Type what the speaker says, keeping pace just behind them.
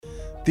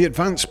The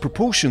Advanced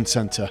Propulsion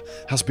Centre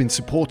has been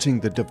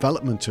supporting the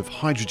development of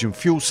hydrogen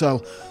fuel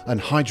cell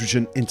and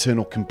hydrogen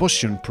internal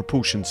combustion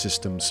propulsion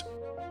systems.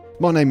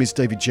 My name is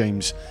David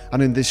James,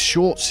 and in this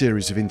short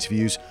series of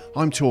interviews,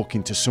 I'm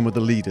talking to some of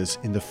the leaders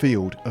in the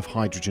field of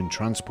hydrogen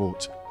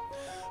transport.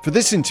 For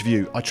this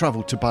interview, I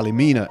travelled to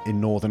Ballymena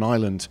in Northern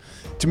Ireland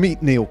to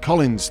meet Neil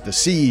Collins, the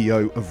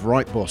CEO of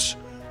Wrightbus,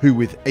 who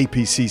with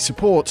APC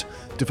support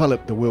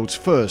developed the world's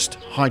first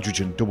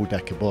hydrogen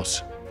double-decker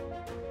bus.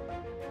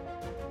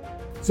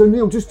 So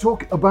Neil, just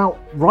talk about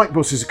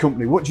Wrightbus as a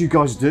company. What do you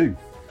guys do?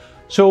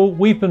 So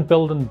we've been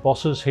building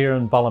buses here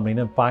in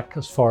Ballymena back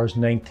as far as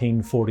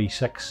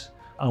 1946.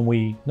 And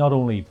we not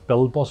only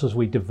build buses,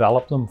 we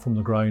develop them from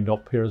the ground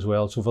up here as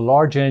well. So we have a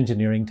large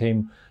engineering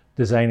team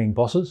designing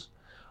buses.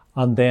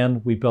 And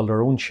then we build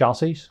our own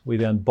chassis. We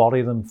then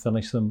body them,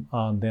 finish them,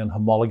 and then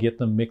homologate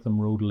them, make them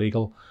road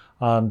legal.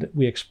 And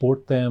we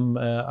export them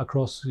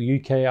across the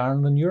UK,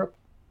 Ireland and Europe.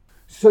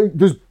 So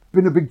there's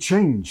been a big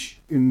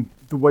change in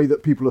the way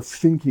that people are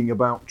thinking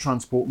about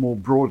transport more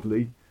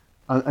broadly,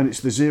 and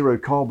it's the zero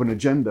carbon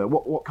agenda.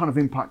 What kind of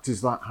impact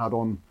has that had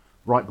on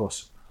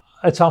Wrightbus?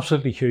 It's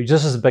absolutely huge.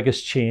 This is the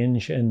biggest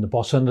change in the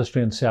bus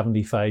industry in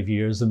 75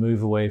 years, the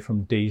move away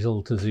from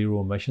diesel to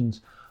zero emissions.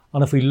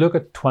 And if we look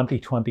at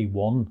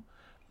 2021,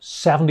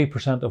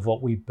 70% of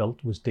what we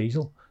built was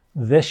diesel.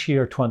 This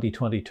year,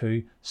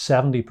 2022,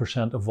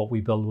 70% of what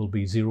we build will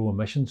be zero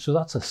emissions. So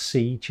that's a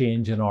sea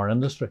change in our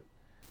industry.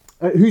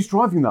 Who's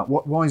driving that?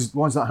 Why is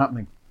that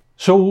happening?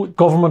 So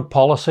government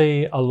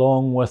policy,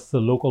 along with the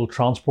local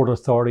transport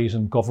authorities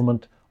and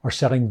government, are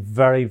setting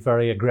very,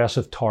 very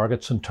aggressive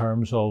targets in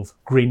terms of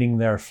greening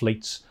their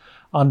fleets.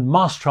 And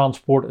mass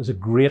transport is a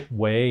great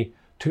way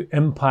to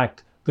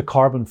impact the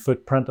carbon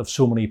footprint of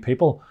so many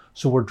people.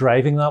 So we're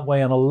driving that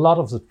way. And a lot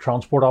of the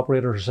transport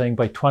operators are saying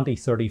by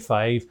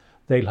 2035,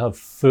 they'll have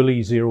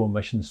fully zero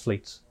emissions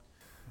fleets.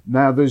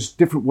 Now, there's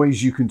different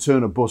ways you can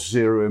turn a bus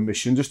zero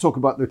emission. Just talk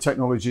about the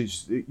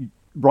technologies that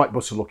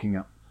Wrightbus are looking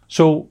at.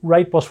 So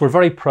Wrightbus, we're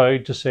very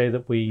proud to say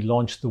that we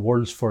launched the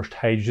world's first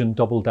hydrogen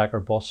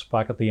double-decker bus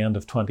back at the end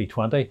of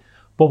 2020,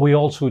 but we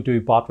also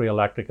do battery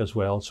electric as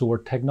well. So we're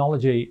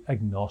technology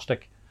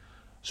agnostic.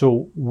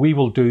 So we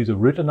will do the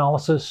route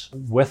analysis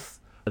with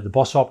the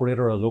bus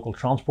operator or a local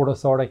transport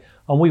authority,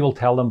 and we will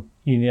tell them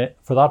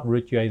for that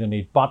route you either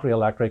need battery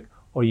electric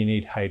or you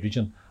need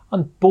hydrogen,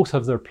 and both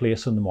have their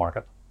place in the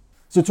market.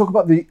 So talk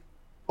about the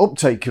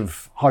uptake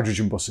of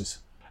hydrogen buses.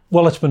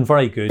 Well, it's been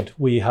very good.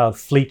 We have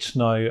fleets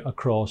now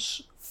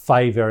across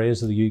 5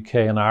 areas of the UK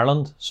and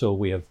Ireland. So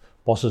we have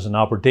buses in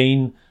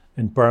Aberdeen,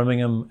 in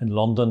Birmingham, in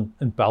London,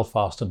 in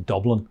Belfast and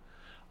Dublin.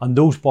 And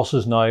those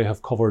buses now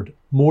have covered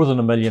more than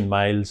 1 million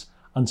miles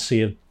and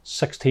saved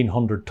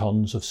 1,600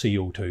 tonnes of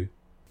CO2.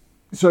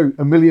 So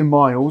 1 million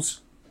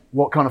miles,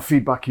 what kind of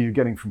feedback are you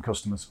getting from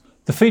customers?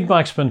 The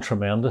feedback's been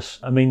tremendous.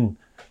 I mean,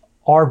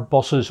 our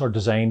buses are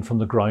designed from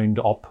the ground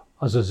up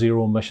as a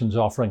zero emissions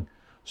offering.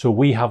 So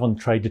we haven't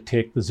tried to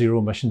take the zero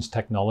emissions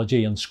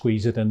technology and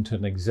squeeze it into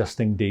an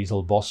existing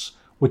diesel bus,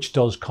 which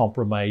does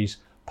compromise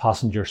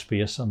passenger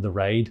space and the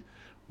ride.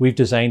 We've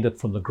designed it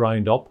from the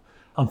ground up.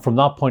 And from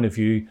that point of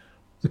view,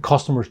 the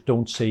customers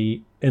don't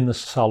see in the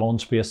salon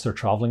space they're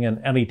travelling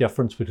in any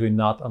difference between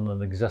that and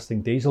an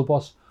existing diesel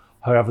bus.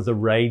 However, the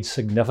ride's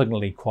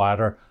significantly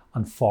quieter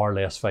and far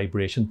less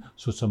vibration.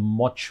 So it's a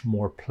much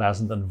more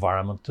pleasant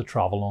environment to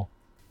travel on.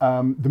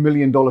 The $1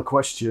 million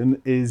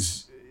question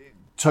is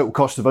total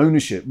cost of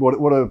ownership.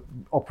 What are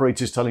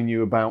operators telling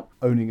you about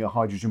owning a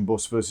hydrogen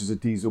bus versus a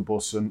diesel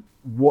bus, and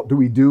what do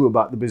we do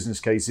about the business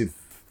case if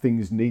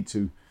things need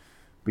to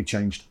be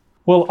changed?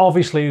 Well,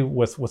 obviously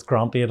with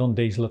grant aid on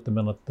diesel at the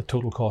minute, the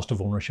total cost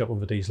of ownership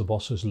of a diesel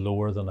bus is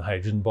lower than a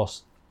hydrogen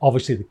bus.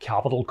 Obviously the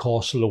capital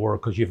costs lower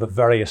because you have a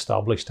very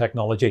established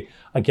technology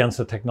against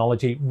a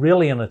technology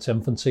really in its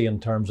infancy in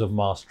terms of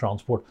mass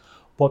transport.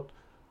 But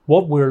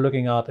what we're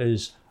looking at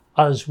is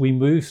as we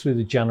move through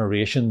the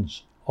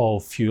generations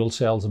of fuel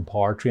cells and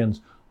powertrains,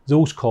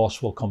 those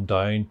costs will come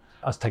down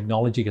as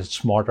technology gets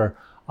smarter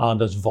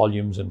and as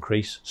volumes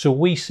increase. So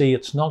we see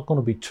it's not going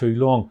to be too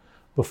long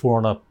before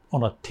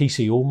on a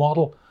TCO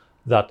model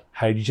that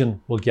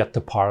hydrogen will get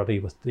to parity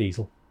with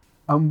diesel.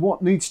 And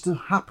what needs to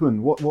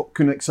happen? What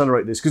can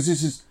accelerate this?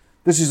 Because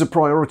this is a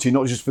priority,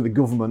 not just for the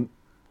government,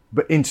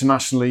 but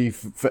internationally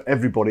for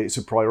everybody. It's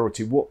a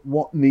priority.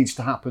 What needs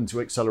to happen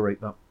to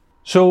accelerate that?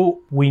 So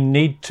we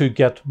need to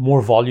get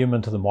more volume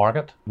into the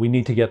market. We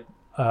need to get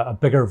a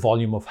bigger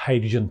volume of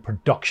hydrogen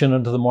production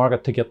into the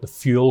market to get the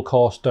fuel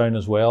cost down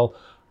as well,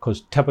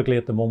 because typically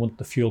at the moment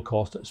the fuel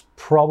cost is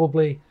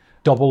probably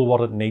double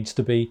what it needs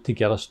to be to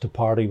get us to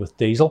parity with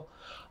diesel.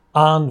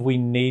 And we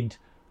need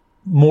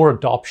more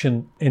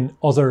adoption in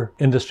other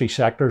industry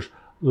sectors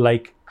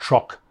like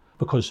truck,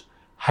 because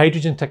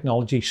hydrogen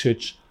technology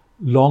suits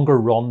longer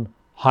run,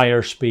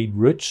 higher speed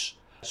routes.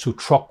 So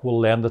truck will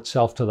lend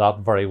itself to that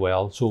very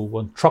well. So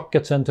when truck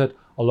gets into it,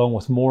 along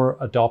with more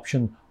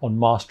adoption on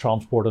mass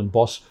transport and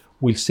bus,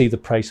 we'll see the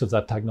price of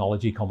that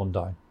technology coming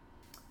down.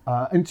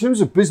 In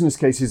terms of business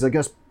cases, I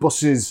guess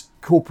buses,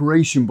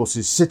 corporation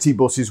buses, city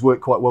buses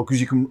work quite well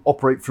because you can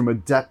operate from a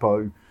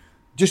depot.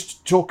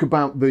 Just talk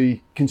about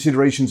the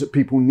considerations that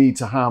people need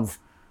to have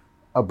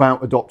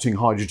about adopting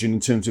hydrogen in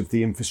terms of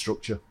the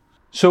infrastructure.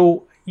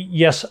 So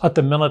yes, at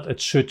the minute it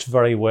suits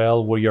very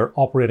well where you're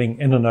operating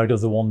in and out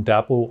of the one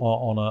depot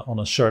on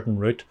a certain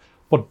route.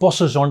 But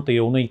buses aren't the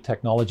only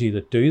technology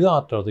that do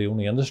that, or the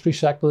only industry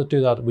sector that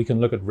do that. We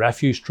can look at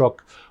refuse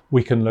truck,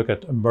 we can look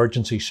at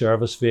emergency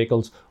service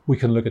vehicles, we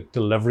can look at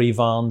delivery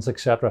vans,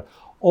 etc.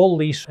 All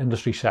these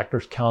industry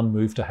sectors can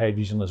move to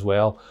hydrogen as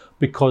well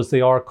because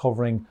they are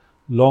covering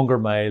longer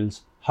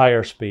miles,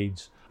 higher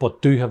speeds,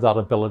 but do have that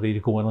ability to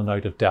go in and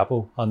out of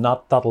depot, and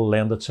that'll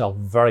lend itself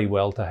very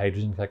well to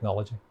hydrogen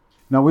technology.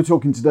 Now we're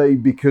talking today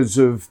because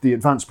of the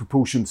Advanced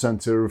Propulsion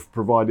Centre have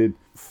provided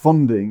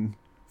funding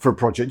for a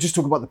project. Just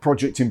talk about the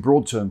project in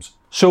broad terms.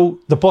 So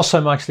the bus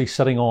I'm actually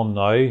sitting on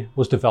now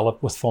was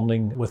developed with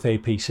funding with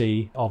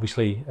APC,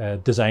 obviously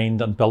designed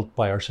and built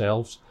by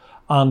ourselves.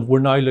 And we're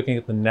now looking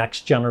at the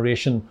next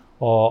generation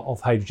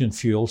of hydrogen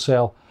fuel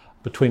cell.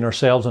 Between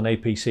ourselves and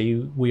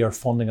APC, we are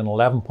funding an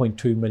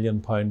 £11.2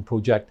 million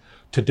project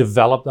to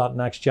develop that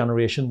next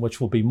generation,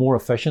 which will be more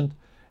efficient,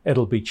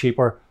 it'll be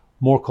cheaper,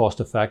 more cost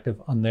effective,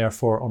 and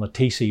therefore on a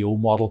TCO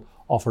model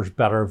offers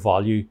better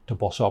value to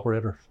bus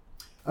operators.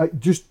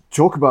 Just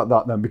talk about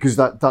that then, because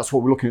that's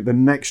what we're looking at, the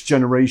next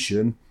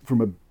generation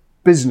from a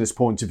business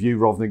point of view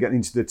rather than getting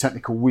into the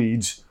technical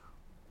weeds.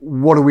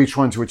 What are we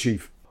trying to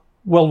achieve?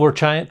 Well, we're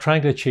trying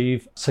to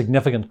achieve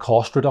significant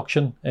cost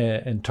reduction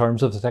in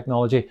terms of the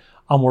technology,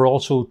 and we're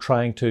also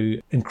trying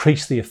to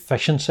increase the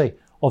efficiency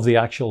of the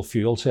actual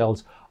fuel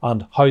cells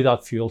and how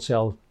that fuel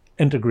cell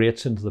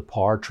integrates into the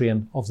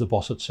powertrain of the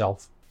bus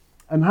itself.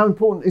 And how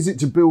important is it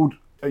to build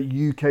a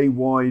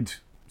UK-wide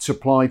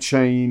supply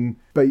chain?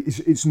 But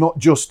it's not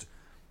just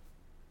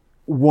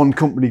one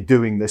company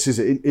doing this, is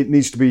it? It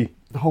needs to be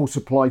the whole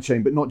supply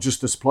chain, but not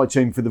just the supply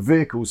chain for the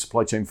vehicles,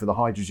 supply chain for the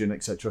hydrogen,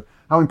 etc.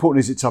 How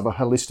important is it to have a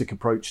holistic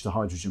approach to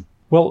hydrogen?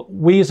 Well,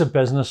 we as a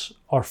business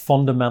are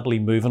fundamentally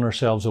moving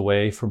ourselves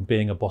away from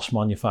being a bus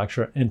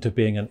manufacturer into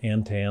being an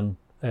end-to-end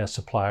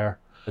supplier.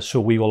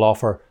 So we will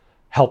offer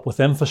help with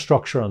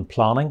infrastructure and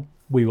planning.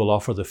 We will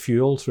offer the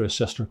fuel through a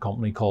sister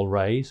company called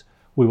Rise.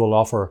 We will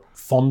offer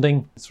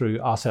funding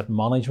through asset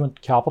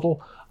management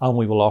capital, and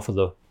we will offer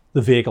the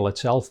vehicle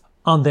itself,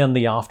 and then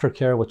the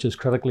aftercare, which is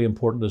critically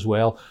important as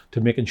well, to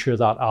making sure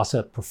that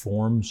asset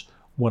performs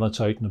when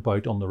it's out and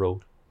about on the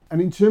road.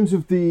 And in terms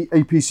of the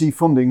APC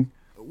funding,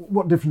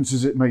 what difference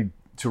has it made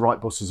to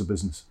Wrightbus as a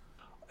business?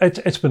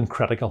 It's been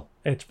critical.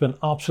 It's been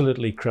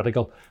absolutely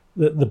critical.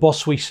 The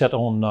bus we sit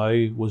on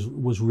now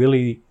was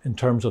really, in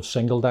terms of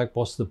single deck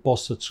bus, the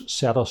bus that's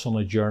set us on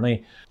a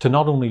journey to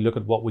not only look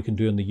at what we can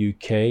do in the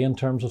UK in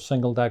terms of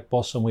single deck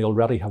bus, and we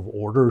already have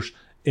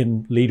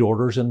lead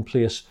orders in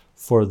place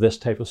for this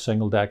type of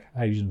single deck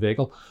hydrogen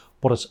vehicle,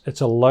 but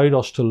it's allowed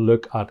us to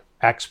look at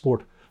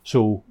export.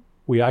 So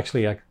we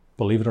actually,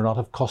 believe it or not,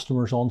 have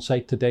customers on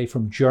site today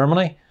from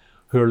Germany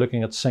who are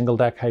looking at single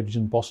deck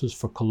hydrogen buses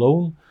for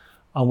Cologne.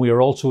 And we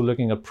are also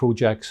looking at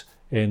projects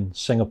in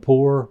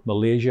Singapore,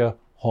 Malaysia,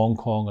 Hong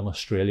Kong and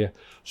Australia.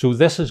 So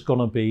this is going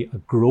to be a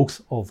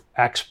growth of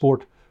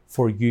export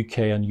for UK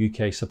and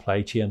UK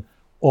supply chain,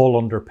 all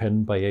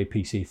underpinned by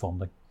APC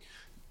funding.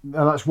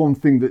 Now that's one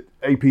thing that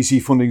APC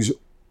funding's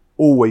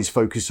always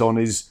focused on,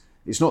 is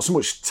it's not so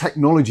much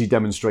technology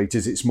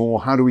demonstrators, it's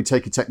more how do we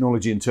take a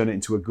technology and turn it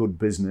into a good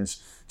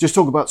business. Just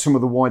talk about some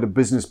of the wider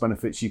business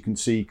benefits you can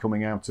see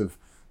coming out of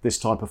this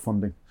type of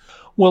funding.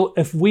 Well,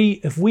 if we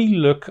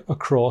look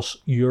across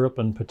Europe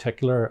in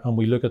particular, and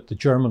we look at the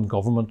German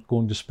government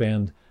going to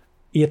spend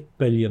 £8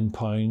 billion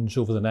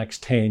over the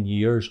next 10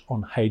 years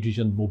on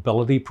hydrogen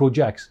mobility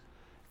projects,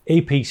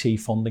 APC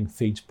funding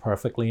feeds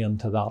perfectly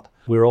into that.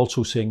 We're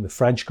also seeing the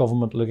French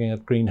government looking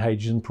at green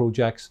hydrogen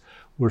projects.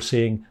 We're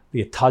seeing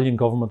the Italian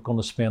government going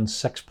to spend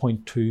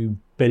 £6.2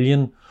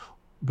 billion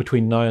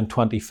between now and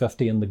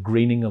 2050 in the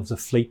greening of the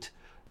fleet,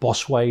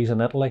 busways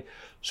in Italy.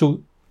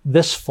 So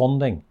this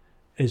funding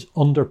is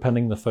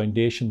underpinning the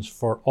foundations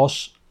for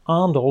us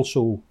and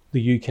also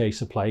the UK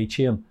supply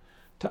chain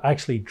to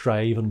actually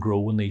drive and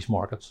grow in these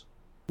markets.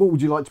 What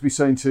would you like to be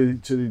saying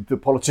to the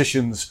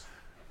politicians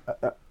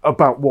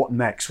about what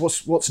next?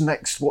 What's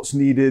next? What's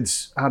needed?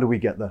 How do we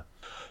get there?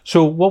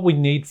 So what we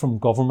need from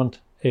government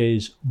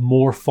is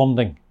more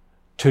funding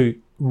to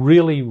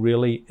really,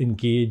 really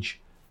engage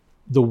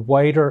the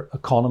wider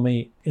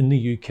economy in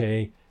the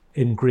UK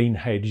in green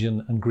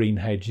hydrogen and green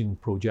hydrogen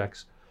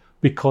projects,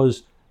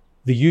 because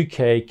the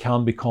UK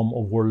can become a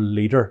world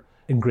leader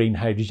in green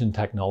hydrogen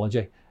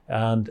technology.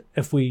 And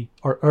if we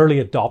are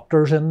early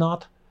adopters in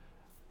that,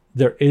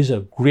 there is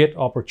a great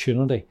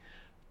opportunity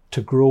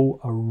to grow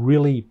a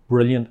really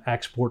brilliant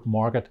export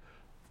market,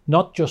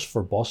 not just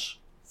for bus,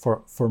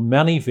 for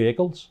many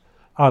vehicles.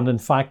 And in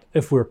fact,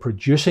 if we're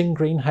producing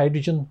green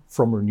hydrogen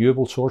from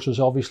renewable sources,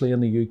 obviously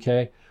in the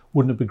UK,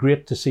 wouldn't it be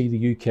great to see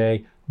the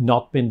UK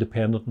not being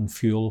dependent on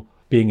fuel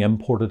being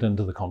imported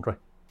into the country?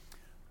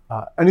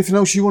 Anything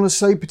else you want to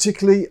say,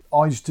 particularly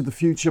eyes to the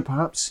future,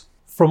 perhaps?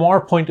 From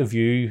our point of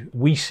view,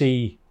 we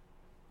see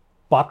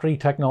battery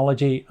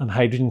technology and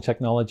hydrogen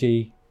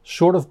technology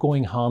sort of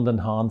going hand in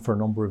hand for a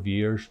number of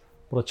years,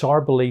 but it's our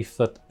belief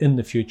that in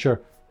the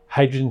future,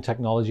 hydrogen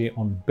technology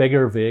on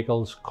bigger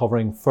vehicles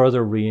covering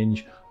further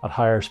range at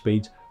higher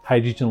speeds,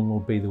 hydrogen will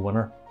be the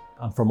winner.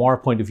 And from our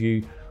point of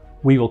view,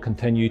 we will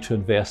continue to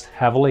invest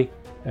heavily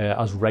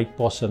as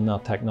Wrightbus in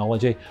that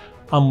technology,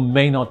 and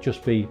may not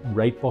just be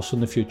Wrightbus in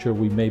the future,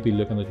 we may be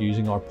looking at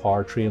using our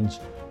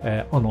powertrains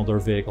on other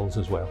vehicles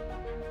as well.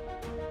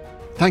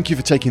 Thank you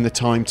for taking the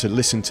time to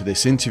listen to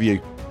this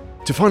interview.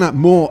 To find out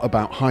more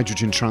about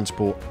hydrogen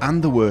transport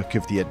and the work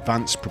of the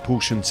Advanced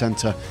Propulsion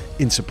Centre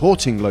in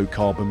supporting low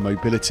carbon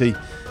mobility,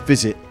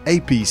 visit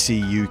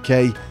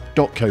apcuk.co.uk.